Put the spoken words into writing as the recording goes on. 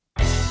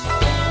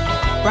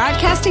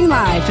Broadcasting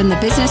live from the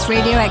Business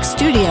Radio X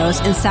studios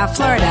in South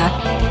Florida,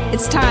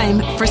 it's time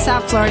for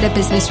South Florida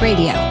Business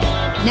Radio.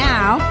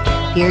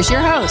 Now, here's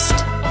your host.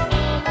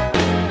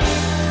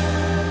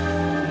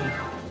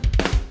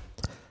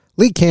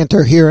 Lee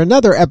Cantor here,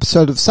 another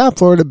episode of South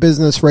Florida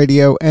Business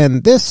Radio,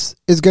 and this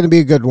is going to be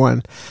a good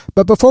one.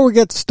 But before we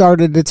get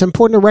started, it's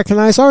important to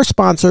recognize our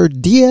sponsor,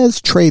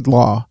 Diaz Trade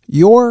Law,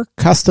 your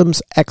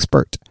customs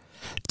expert.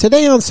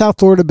 Today on South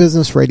Florida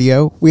Business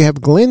Radio, we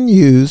have Glenn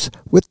Hughes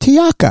with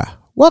TIACA.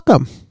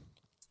 Welcome.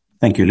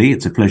 Thank you, Lee.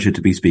 It's a pleasure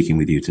to be speaking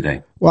with you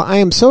today. Well, I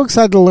am so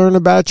excited to learn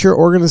about your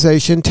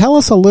organization. Tell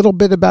us a little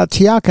bit about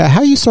TIACA.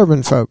 How are you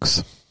serving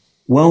folks?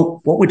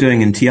 Well, what we're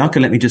doing in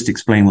TIACA, let me just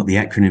explain what the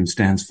acronym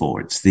stands for.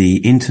 It's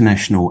the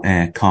International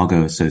Air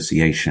Cargo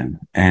Association,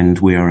 and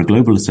we are a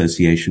global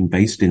association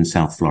based in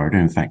South Florida,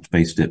 in fact,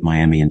 based at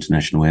Miami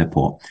International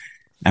Airport.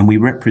 And we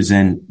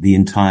represent the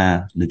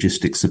entire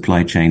logistics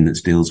supply chain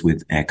that deals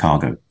with air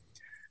cargo.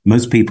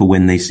 Most people,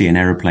 when they see an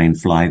aeroplane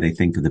fly, they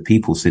think of the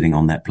people sitting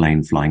on that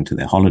plane flying to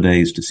their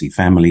holidays, to see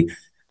family.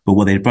 But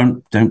what they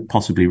don't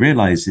possibly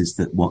realize is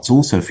that what's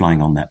also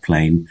flying on that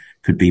plane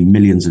could be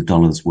millions of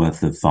dollars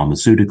worth of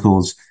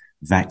pharmaceuticals,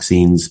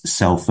 vaccines,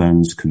 cell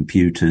phones,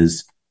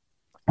 computers.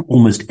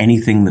 Almost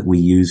anything that we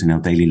use in our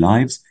daily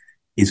lives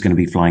is going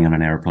to be flying on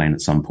an airplane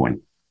at some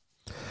point.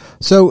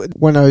 So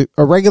when a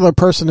regular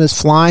person is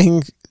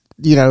flying,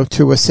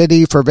 to a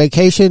city for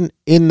vacation,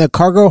 in the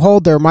cargo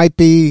hold, there might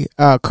be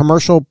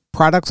commercial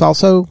products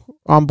also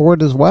on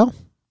board as well?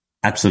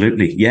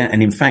 Absolutely. Yeah.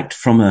 And in fact,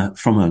 from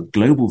a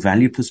global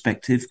value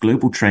perspective,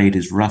 global trade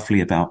is roughly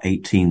about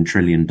 $18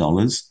 trillion.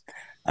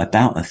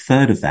 About a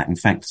third of that, in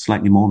fact,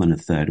 slightly more than a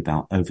third,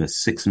 about over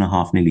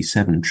 $6.5, nearly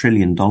 $7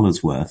 trillion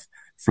worth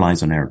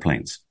flies on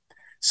airplanes.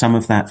 Some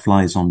of that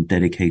flies on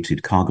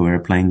dedicated cargo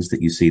airplanes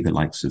that you see the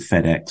likes of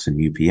FedEx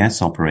and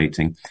UPS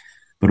operating,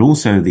 but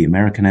also the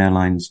American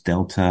Airlines,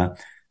 Delta,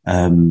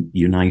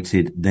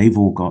 United. They've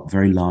all got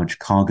very large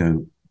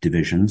cargo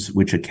divisions,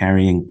 which are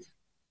carrying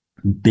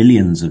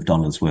billions of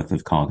dollars worth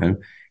of cargo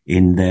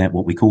in their,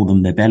 what we call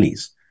them, their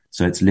bellies.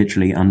 So it's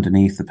literally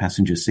underneath the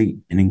passenger seat,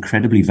 an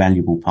incredibly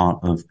valuable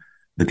part of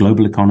the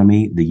global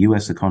economy, the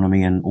U.S.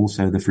 economy, and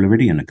also the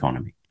Floridian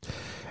economy.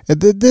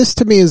 This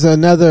to me is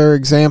another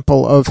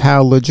example of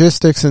how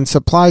logistics and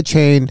supply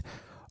chain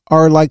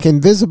are like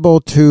invisible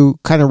to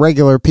kind of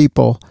regular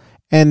people,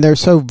 and they're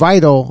so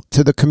vital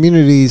to the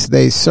communities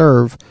they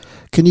serve.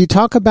 Can you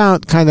talk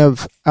about kind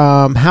of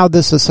how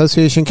this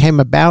association came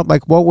about?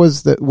 Like,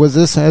 has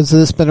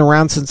this been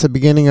around since the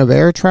beginning of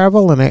air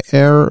travel and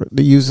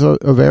the use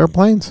of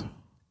airplanes?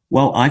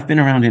 Well, I've been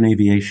around in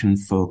aviation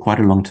for quite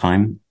a long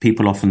time.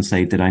 People often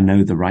say, did I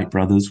know the Wright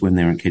brothers when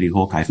they were in Kitty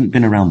Hawk? I haven't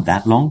been around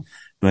that long,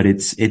 but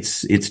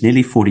it's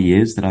nearly 40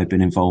 years that I've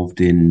been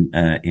involved in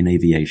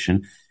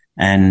aviation.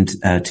 And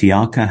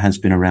TIACA has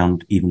been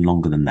around even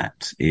longer than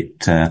that.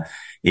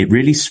 It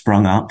really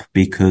sprung up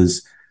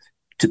because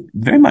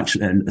very much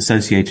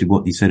associated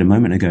what you said a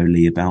moment ago,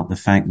 Lee, about the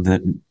fact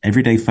that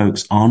everyday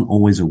folks aren't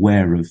always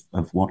aware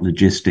of what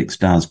logistics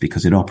does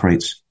because it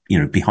operates,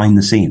 behind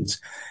the scenes.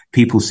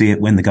 People see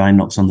it when the guy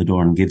knocks on the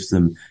door and gives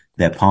them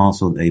their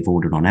parcel they've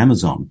ordered on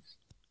Amazon,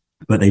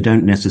 but they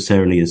don't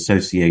necessarily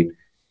associate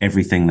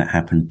everything that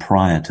happened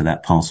prior to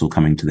that parcel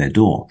coming to their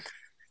door.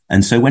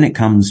 And so when it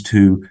comes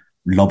to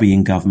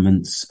lobbying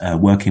governments,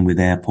 working with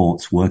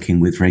airports, working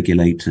with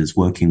regulators,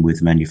 working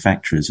with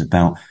manufacturers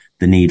about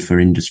the need for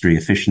industry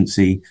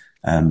efficiency,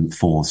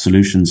 for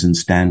solutions and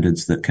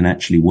standards that can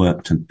actually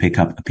work to pick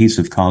up a piece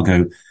of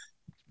cargo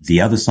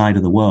the other side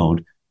of the world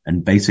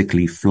and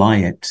basically fly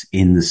it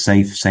in the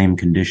same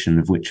condition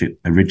of which it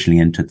originally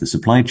entered the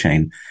supply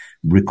chain,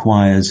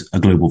 requires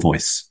a global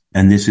voice.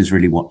 And this is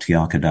really what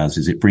TIACA does,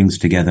 is it brings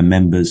together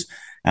members.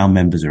 Our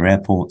members are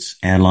airports,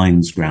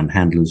 airlines, ground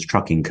handlers,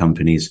 trucking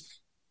companies,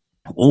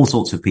 all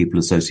sorts of people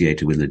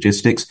associated with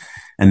logistics.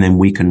 And then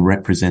we can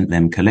represent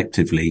them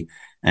collectively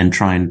and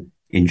try and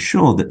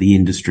ensure that the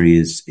industry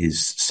is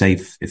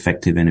safe,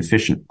 effective, and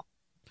efficient.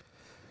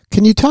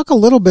 Can you talk a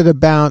little bit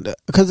about,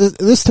 because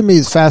this to me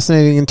is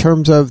fascinating in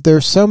terms of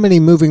there's so many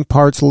moving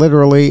parts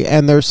literally,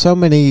 and there's so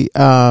many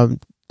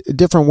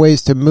different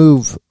ways to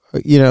move,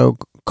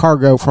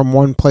 cargo from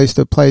one place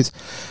to place.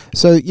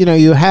 So,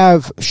 you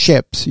have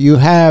ships, you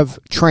have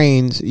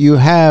trains, you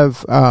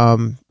have,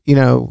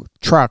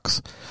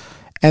 trucks.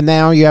 And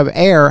now you have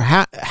air.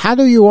 How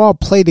do you all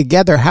play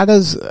together? How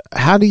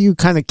do you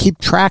kind of keep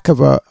track of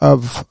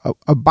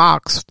a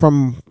box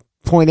from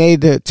point A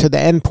to the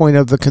end point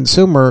of the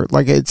consumer?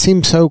 Like, it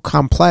seems so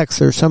complex.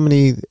 There's so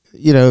many,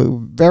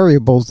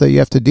 variables that you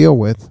have to deal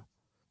with.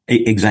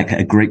 Exactly.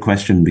 A great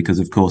question, because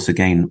of course,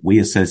 again, we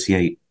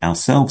associate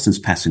ourselves as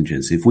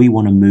passengers. If we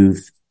want to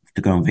move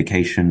to go on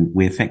vacation,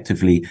 we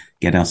effectively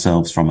get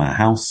ourselves from our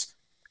house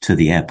to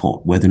the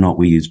airport, whether or not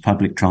we use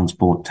public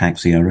transport,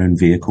 taxi, our own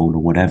vehicle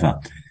or whatever.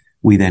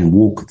 We then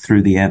walk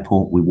through the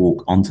airport, we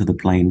walk onto the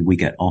plane, we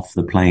get off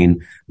the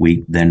plane,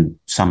 we then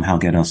somehow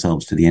get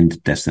ourselves to the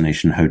end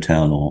destination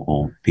hotel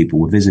or people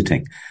we're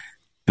visiting.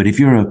 But if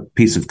you're a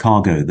piece of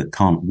cargo that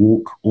can't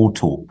walk or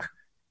talk,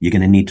 you're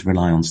going to need to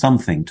rely on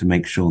something to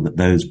make sure that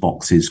those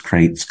boxes,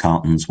 crates,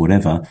 cartons,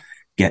 whatever,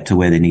 get to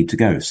where they need to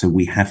go. So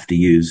we have to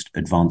use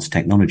advanced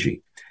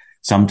technology.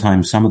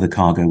 Sometimes some of the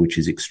cargo, which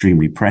is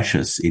extremely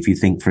precious, if you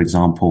think, for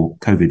example,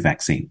 COVID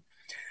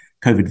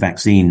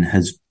vaccine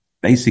has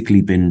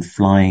basically been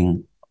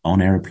flying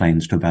on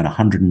airplanes to about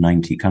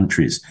 190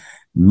 countries.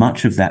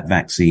 Much of that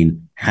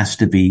vaccine has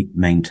to be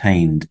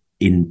maintained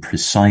in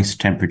precise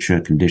temperature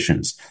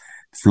conditions,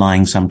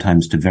 flying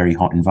sometimes to very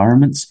hot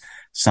environments,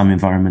 some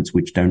environments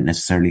which don't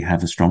necessarily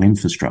have a strong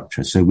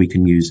infrastructure. So we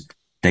can use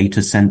data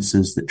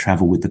sensors that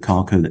travel with the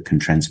cargo, that can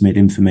transmit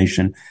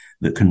information,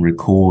 that can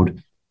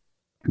record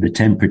the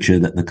temperature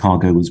that the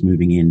cargo was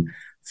moving in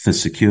for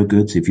secure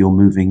goods. If you're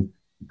moving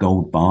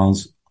gold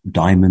bars,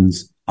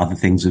 diamonds, other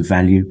things of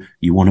value,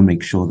 you want to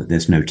make sure that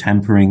there's no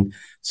tampering.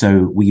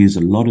 So we use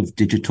a lot of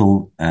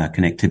digital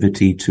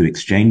connectivity to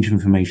exchange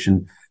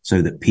information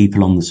so that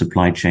people on the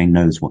supply chain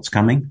knows what's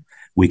coming.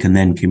 We can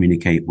then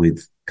communicate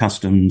with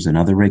customs and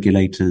other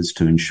regulators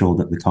to ensure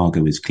that the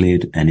cargo is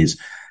cleared and is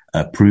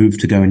approved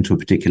to go into a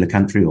particular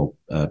country or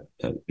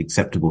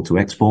acceptable to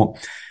export.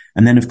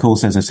 And then, of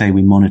course, as I say,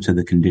 we monitor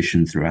the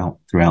condition throughout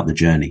the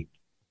journey.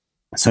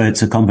 So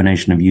it's a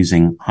combination of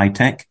using high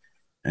tech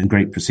and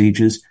great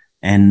procedures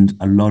and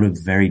a lot of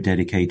very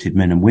dedicated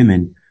men and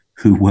women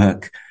who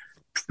work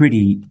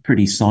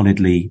pretty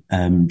solidly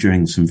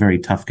during some very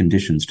tough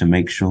conditions to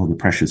make sure the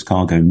precious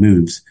cargo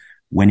moves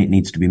when it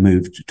needs to be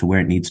moved to where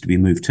it needs to be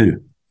moved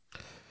to.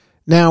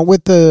 Now,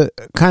 with the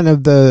kind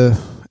of the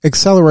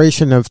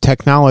acceleration of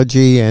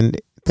technology and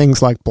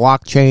things like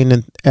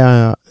blockchain,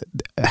 and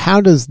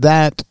how does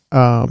that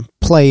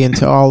play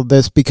into all of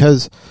this?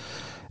 Because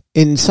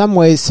in some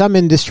ways, some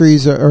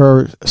industries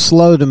are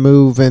slow to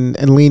move and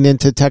lean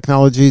into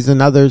technologies,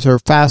 and others are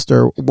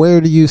faster. Where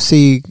do you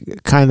see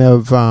kind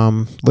of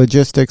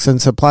logistics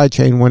and supply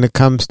chain when it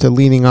comes to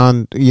leaning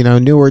on,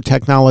 newer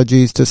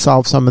technologies to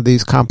solve some of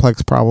these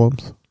complex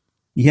problems?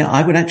 Yeah,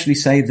 I would actually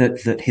say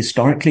that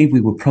historically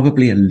we were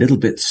probably a little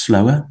bit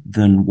slower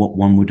than what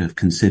one would have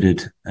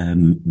considered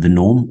the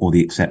norm or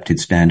the accepted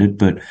standard.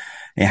 But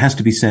it has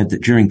to be said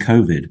that during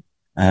COVID,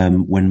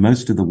 when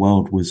most of the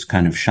world was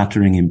kind of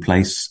shuttering in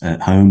place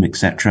at home,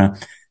 etc.,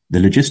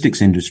 the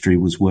logistics industry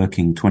was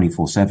working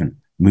 24/7,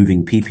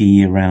 moving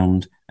PPE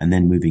around and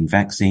then moving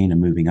vaccine and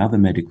moving other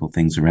medical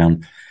things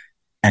around.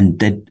 And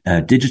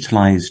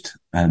digitalized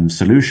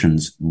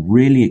solutions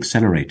really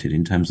accelerated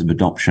in terms of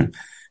adoption.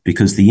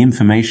 Because the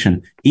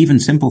information, even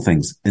simple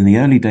things, in the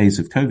early days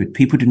of COVID,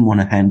 people didn't want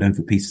to hand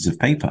over pieces of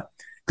paper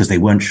because they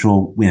weren't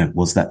sure,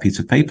 was that piece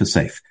of paper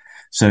safe?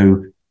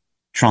 So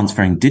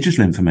transferring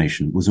digital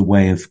information was a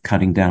way of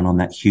cutting down on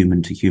that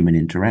human to human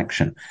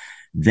interaction.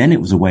 Then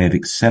it was a way of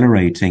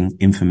accelerating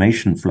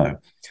information flow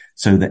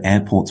so that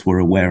airports were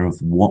aware of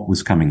what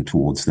was coming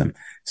towards them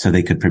so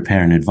they could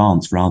prepare in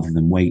advance rather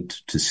than wait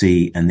to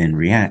see and then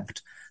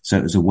react. So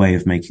it was a way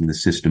of making the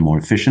system more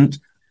efficient.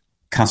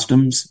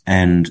 Customs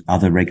and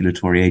other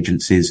regulatory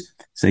agencies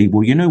say,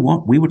 well, you know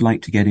what? We would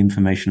like to get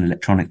information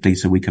electronically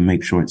so we can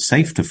make sure it's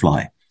safe to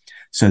fly.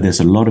 So there's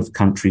a lot of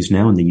countries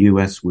now, and the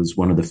US was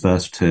one of the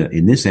first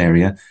in this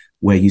area,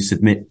 where you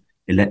submit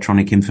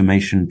electronic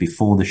information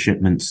before the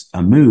shipments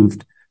are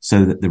moved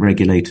so that the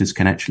regulators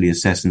can actually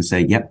assess and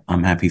say, yep,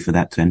 I'm happy for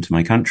that to enter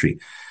my country.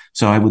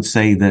 So I would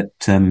say that,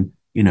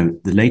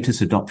 the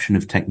latest adoption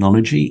of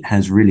technology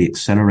has really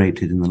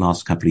accelerated in the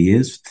last couple of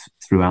years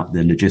throughout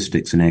the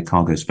logistics and air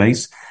cargo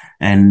space,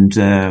 and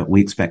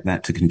we expect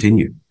that to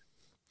continue.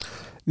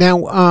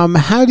 Now,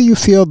 how do you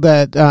feel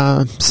that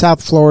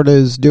South Florida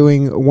is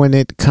doing when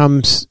it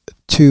comes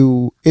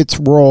to its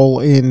role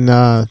in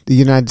the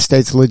United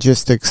States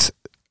logistics?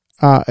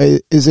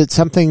 Is it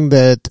something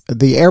that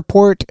the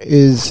airport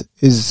is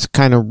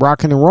kind of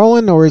rocking and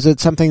rolling, or is it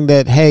something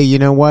that, hey, you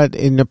know what,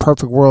 in a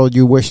perfect world,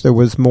 you wish there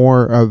was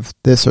more of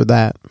this or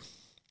that?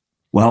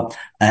 Well,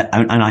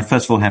 and I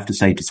first of all have to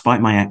say,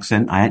 despite my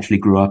accent, I actually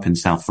grew up in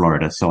South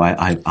Florida, so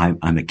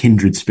I'm a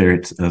kindred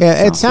spirit of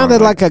Yeah, it sounded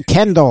Florida. Like a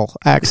Kendall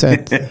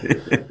accent.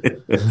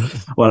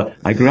 Well,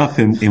 I grew up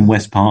in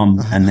West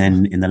Palm, and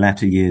then in the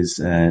latter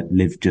years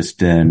lived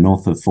just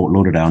north of Fort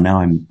Lauderdale. Now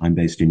I'm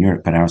based in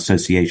Europe, but our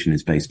association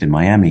is based in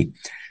Miami,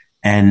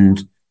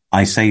 and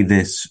I say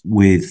this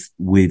with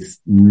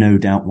no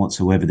doubt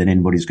whatsoever that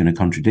anybody's going to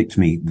contradict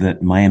me,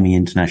 that Miami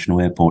International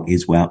Airport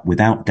is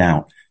without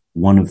doubt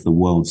one of the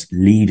world's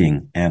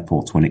leading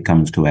airports when it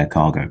comes to air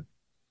cargo.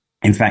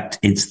 In fact,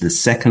 I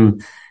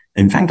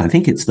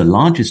think it's the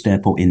largest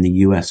airport in the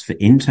US for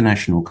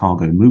international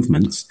cargo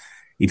movements.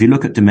 If you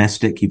look at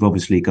domestic, you've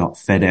obviously got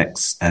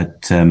FedEx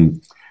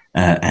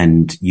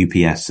and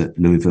UPS at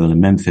Louisville and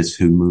Memphis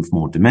who move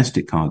more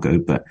domestic cargo,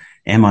 but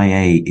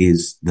MIA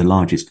is the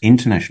largest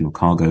international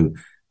cargo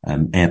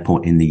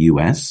airport in the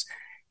US.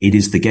 It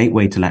is the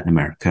gateway to Latin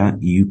America.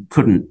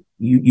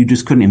 You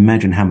just couldn't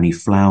imagine how many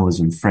flowers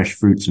and fresh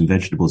fruits and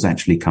vegetables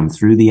actually come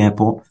through the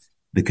airport.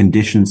 The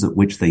conditions at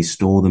which they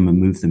store them and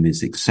move them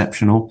is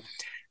exceptional.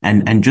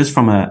 And just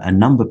from a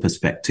number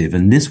perspective,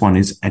 and this one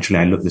is actually,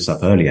 I looked this up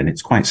earlier and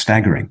it's quite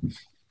staggering.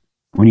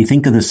 When you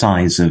think of the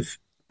size of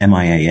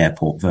MIA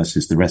Airport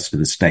versus the rest of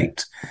the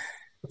state,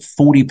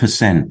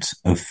 40%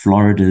 of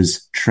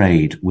Florida's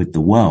trade with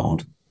the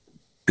world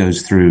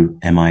goes through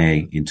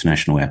MIA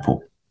International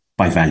Airport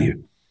by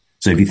value.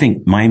 So if you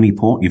think Miami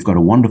Port, you've got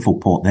a wonderful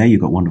port there.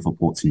 You've got wonderful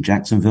ports in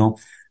Jacksonville.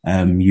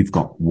 You've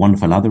got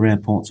wonderful other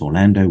airports,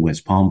 Orlando,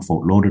 West Palm,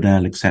 Fort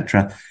Lauderdale,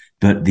 etc.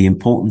 But the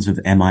importance of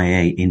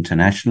MIA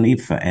internationally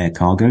for air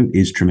cargo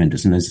is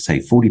tremendous. And as I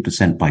say,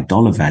 40% by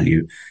dollar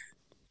value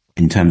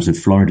in terms of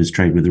Florida's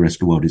trade with the rest of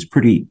the world is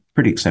pretty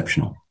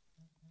exceptional.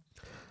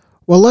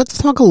 Well, let's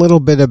talk a little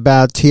bit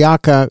about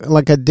TIACA,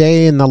 like a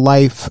day in the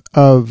life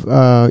of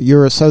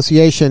your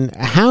association.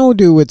 How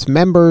do its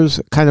members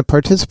kind of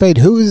participate?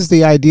 Who is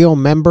the ideal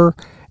member?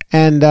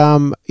 And,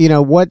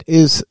 what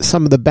is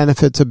some of the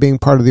benefits of being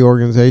part of the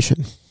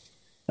organization?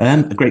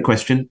 A great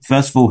question.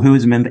 First of all, who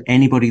is a member?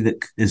 Anybody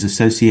that is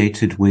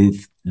associated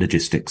with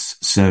logistics.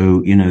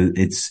 So,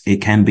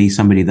 it can be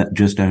somebody that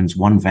just owns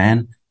one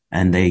van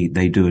and they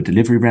do a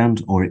delivery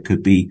round, or it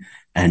could be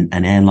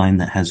an airline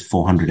that has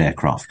 400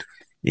 aircraft.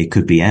 It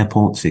could be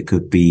airports. It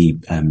could be,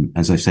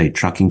 as I say,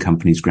 trucking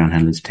companies, ground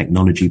handlers,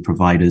 technology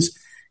providers.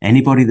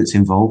 Anybody that's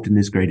involved in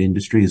this great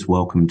industry is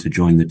welcome to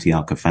join the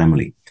TIACA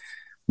family.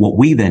 What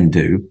we then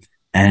do,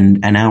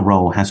 and our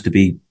role has to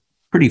be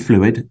pretty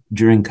fluid.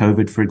 During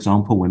COVID, for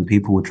example, when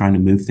people were trying to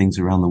move things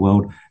around the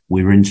world,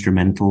 we were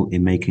instrumental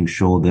in making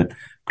sure that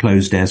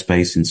closed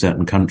airspace in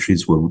certain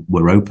countries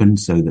were open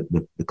so that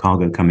the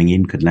cargo coming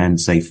in could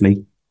land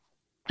safely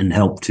and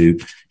help to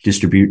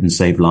distribute and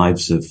save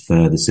lives of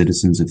the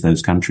citizens of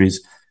those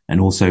countries,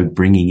 and also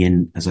bringing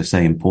in, as I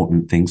say,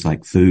 important things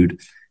like food.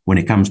 When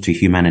it comes to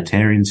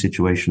humanitarian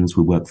situations,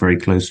 we work very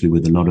closely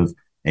with a lot of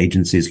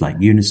agencies like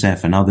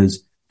UNICEF and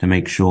others to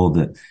make sure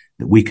that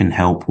we can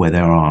help where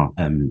there are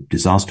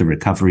disaster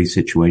recovery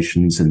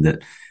situations, and that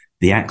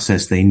the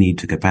access they need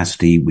to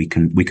capacity, we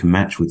can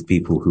match with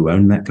people who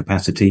own that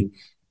capacity.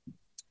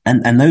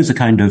 And those are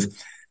kind of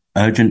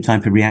urgent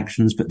type of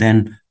reactions. But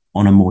then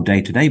on a more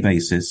day-to-day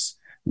basis,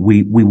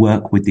 we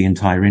work with the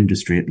entire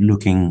industry at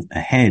looking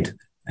ahead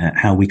at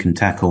how we can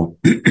tackle,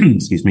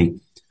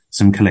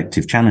 some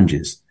collective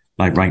challenges.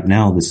 Like right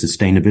now, the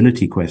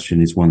sustainability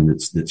question is one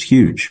that's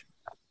huge.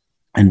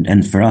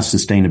 And for us,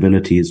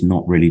 sustainability is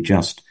not really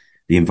just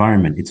the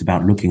environment. It's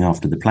about looking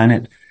after the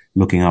planet,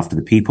 looking after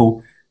the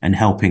people, and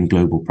helping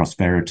global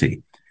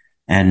prosperity.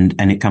 And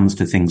it comes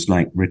to things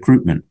like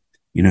recruitment.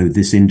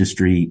 This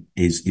industry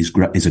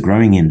is a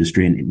growing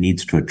industry, and it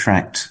needs to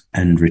attract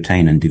and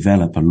retain and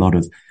develop a lot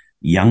of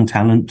young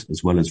talent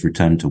as well as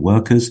return to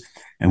workers.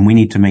 And we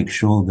need to make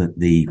sure that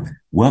the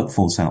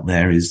workforce out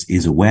there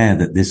is aware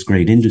that this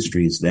great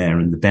industry is there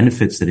and the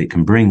benefits that it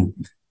can bring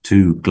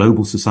to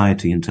global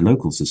society and to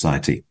local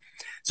society.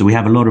 So we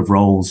have a lot of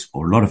roles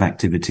or a lot of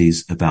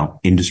activities about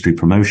industry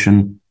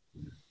promotion,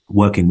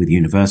 working with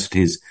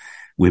universities.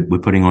 We're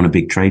putting on a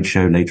big trade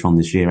show later on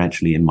this year,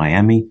 actually in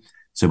Miami.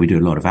 So we do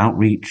a lot of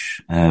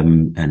outreach,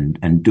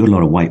 and do a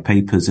lot of white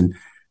papers and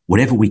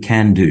whatever we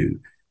can do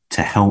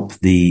to help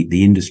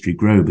the industry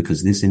grow,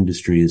 because this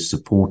industry is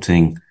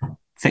supporting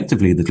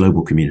effectively the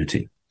global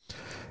community.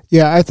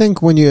 Yeah, I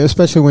think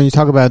especially when you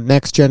talk about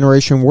next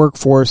generation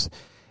workforce,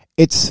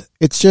 it's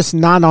just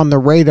not on the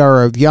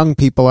radar of young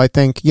people. I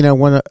think,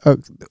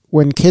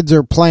 when kids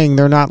are playing,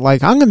 they're not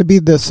like, I'm going to be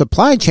the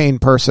supply chain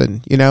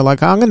person,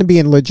 like I'm going to be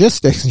in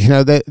logistics,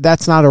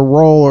 that's not a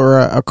role or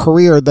a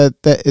career that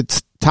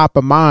it's top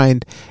of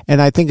mind.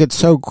 And I think it's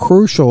so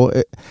crucial.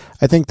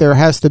 I think there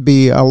has to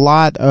be a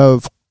lot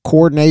of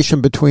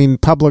coordination between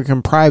public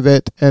and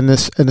private, and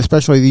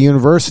especially the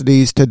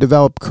universities, to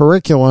develop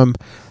curriculum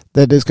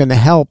that is going to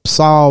help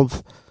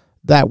solve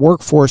that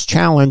workforce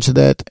challenge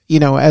that,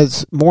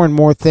 as more and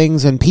more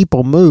things and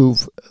people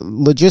move,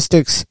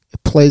 logistics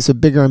plays a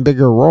bigger and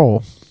bigger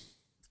role.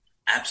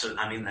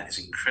 Absolutely. I mean, that is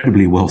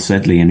incredibly well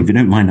said, Lee. And if you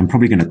don't mind, I'm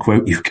probably going to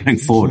quote you going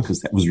forward,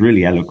 because that was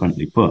really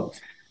eloquently put.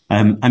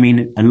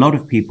 A lot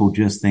of people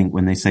just think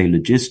when they say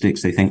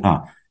logistics, they think,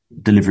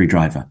 delivery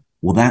driver.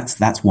 Well,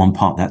 that's one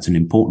part. That's an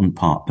important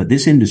part. But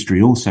this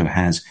industry also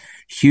has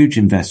huge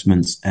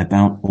investments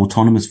about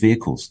autonomous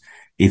vehicles.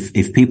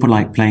 If people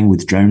like playing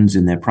with drones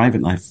in their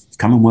private life,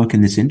 come and work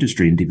in this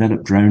industry and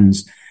develop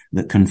drones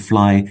that can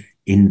fly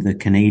in the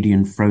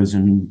Canadian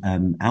frozen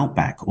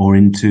outback, or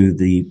into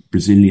the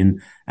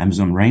Brazilian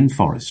Amazon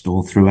rainforest,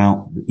 or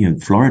throughout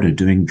Florida,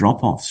 doing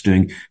drop-offs,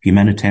 doing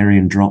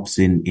humanitarian drops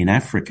in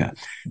Africa.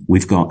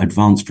 We've got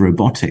advanced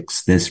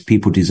robotics. There's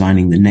people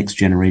designing the next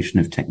generation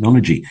of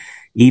technology,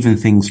 even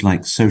things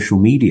like social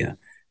media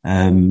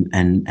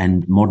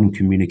and modern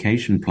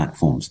communication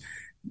platforms.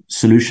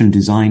 Solution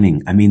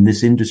designing. I mean,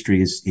 this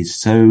industry is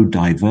so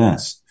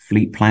diverse.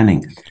 Fleet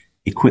planning,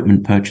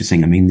 equipment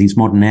purchasing. I mean, these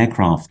modern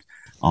aircraft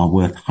are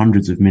worth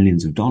hundreds of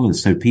millions of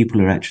dollars. So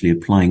people are actually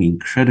applying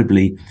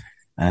incredibly,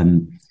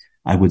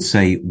 I would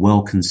say,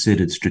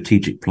 well-considered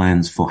strategic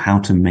plans for how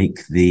to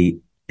make the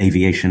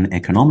aviation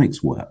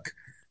economics work.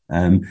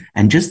 And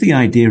just the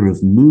idea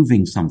of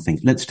moving something.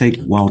 Let's take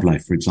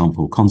wildlife, for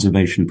example,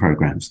 conservation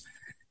programs.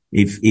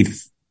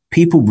 If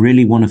people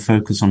really want to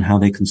focus on how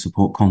they can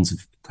support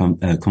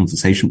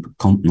conservation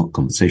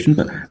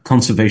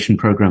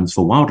programs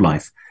for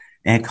wildlife.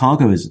 Air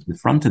cargo is at the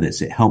front of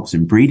this. It helps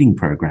in breeding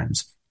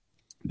programs.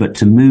 But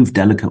to move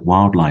delicate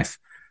wildlife,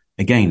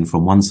 again,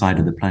 from one side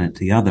of the planet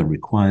to the other,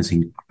 requires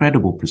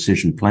incredible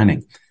precision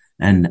planning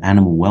and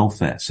animal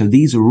welfare. So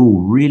these are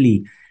all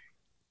really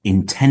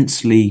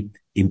intensely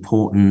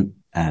important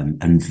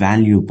and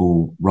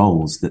valuable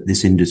roles that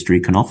this industry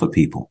can offer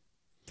people.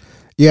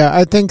 Yeah,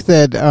 I think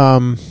that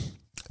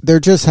there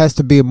just has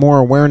to be more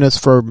awareness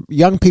for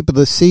young people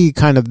to see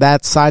kind of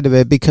that side of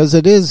it, because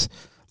it is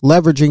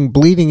leveraging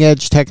bleeding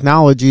edge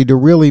technology to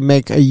really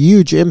make a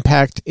huge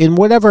impact in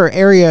whatever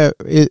area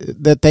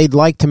that they'd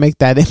like to make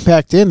that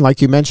impact in.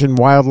 Like you mentioned,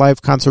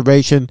 wildlife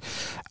conservation,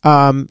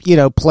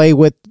 play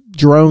with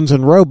drones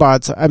and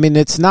robots. I mean,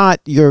 it's not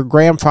your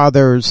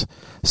grandfather's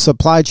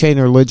supply chain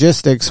or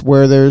logistics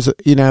where there's,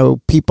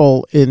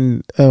 people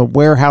in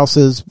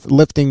warehouses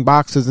lifting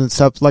boxes and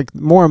stuff. Like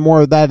more and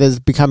more of that is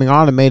becoming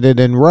automated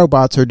and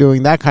robots are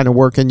doing that kind of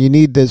work. And you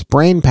need this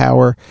brain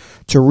power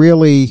to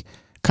really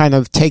kind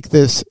of take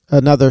this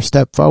another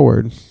step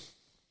forward.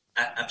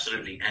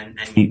 Absolutely. And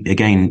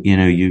again,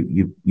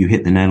 you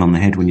hit the nail on the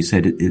head when you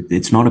said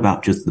it's not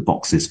about just the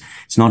boxes.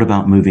 It's not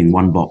about moving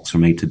one box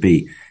from A to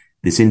B.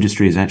 This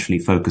industry is actually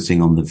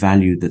focusing on the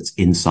value that's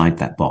inside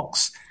that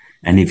box.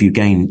 And if you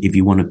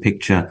want to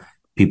picture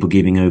people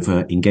giving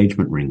over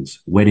engagement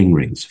rings, wedding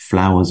rings,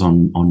 flowers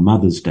on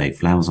Mother's Day,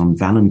 flowers on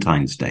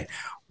Valentine's Day,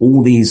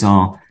 all these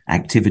are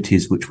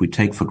activities which we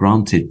take for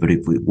granted, but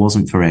if it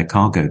wasn't for air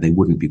cargo, they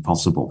wouldn't be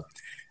possible.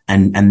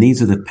 And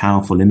these are the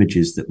powerful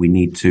images that we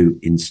need to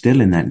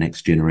instill in that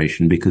next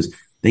generation, because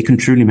they can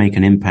truly make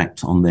an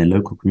impact on their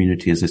local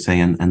community, as I say,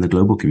 and the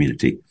global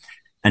community.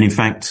 And in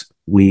fact,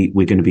 we're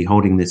going to be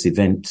holding this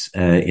event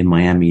in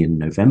Miami in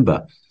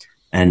November.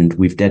 And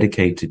we've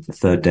dedicated the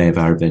third day of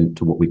our event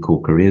to what we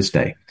call Careers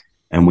Day.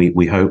 And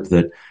we hope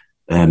that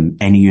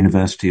any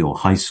university or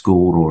high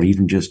school, or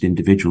even just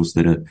individuals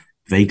that are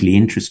vaguely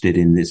interested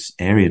in this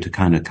area, to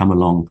kind of come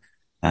along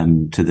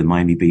to the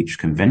Miami Beach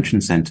Convention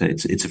Center.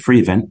 It's a free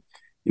event.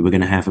 We're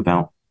going to have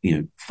about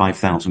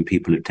 5,000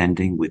 people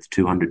attending, with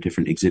 200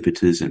 different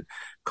exhibitors and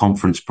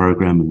conference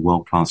program and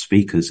world-class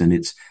speakers. And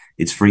it's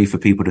free for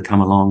people to come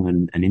along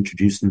and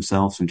introduce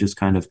themselves and just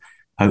kind of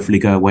hopefully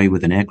go away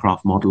with an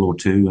aircraft model or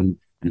two,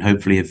 and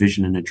hopefully a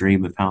vision and a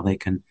dream of how they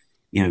can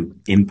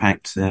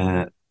impact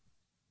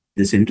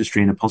this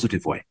industry in a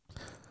positive way.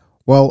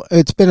 Well,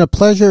 it's been a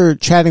pleasure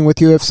chatting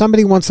with you. If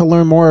somebody wants to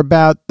learn more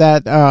about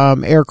that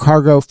Air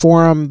Cargo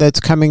Forum that's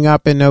coming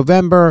up in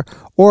November,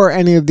 or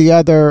any of the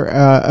other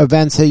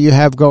events that you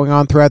have going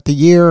on throughout the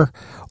year,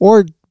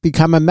 or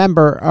become a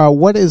member,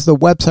 what is the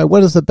website?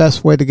 What is the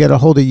best way to get a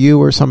hold of you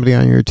or somebody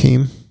on your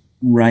team?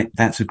 Right.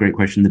 That's a great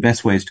question. The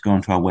best way is to go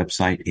onto our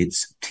website.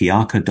 It's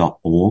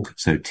tiaca.org.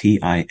 So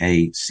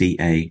TIACA.org.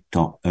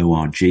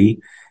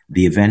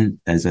 The event,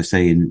 as I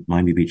say, in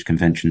Miami Beach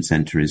Convention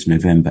Center is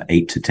November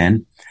 8 to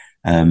 10.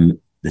 The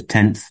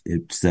 10th,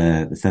 it's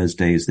the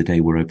Thursday, is the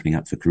day we're opening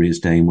up for Careers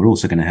Day. And we're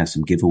also going to have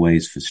some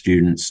giveaways for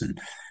students and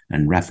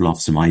raffle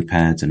off some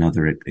iPads and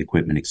other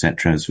equipment,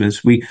 etc. So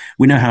as we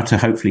know how to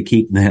hopefully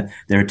keep their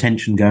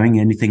attention going,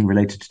 anything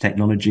related to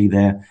technology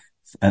there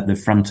at the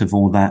front of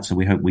all that. So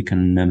we hope we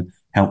can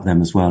help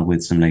them as well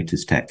with some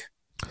latest tech.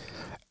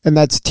 And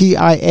that's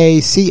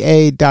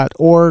TIACA.org.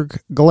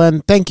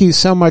 Glenn, thank you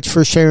so much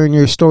for sharing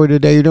your story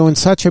today. You're doing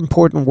such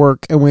important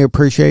work, and we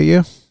appreciate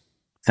you.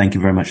 Thank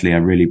you very much, Lee. I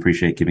really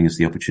appreciate giving us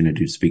the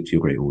opportunity to speak to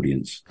your great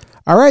audience.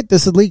 All right,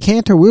 this is Lee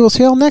Cantor. We will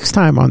see you all next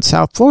time on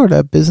South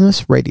Florida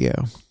Business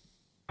Radio.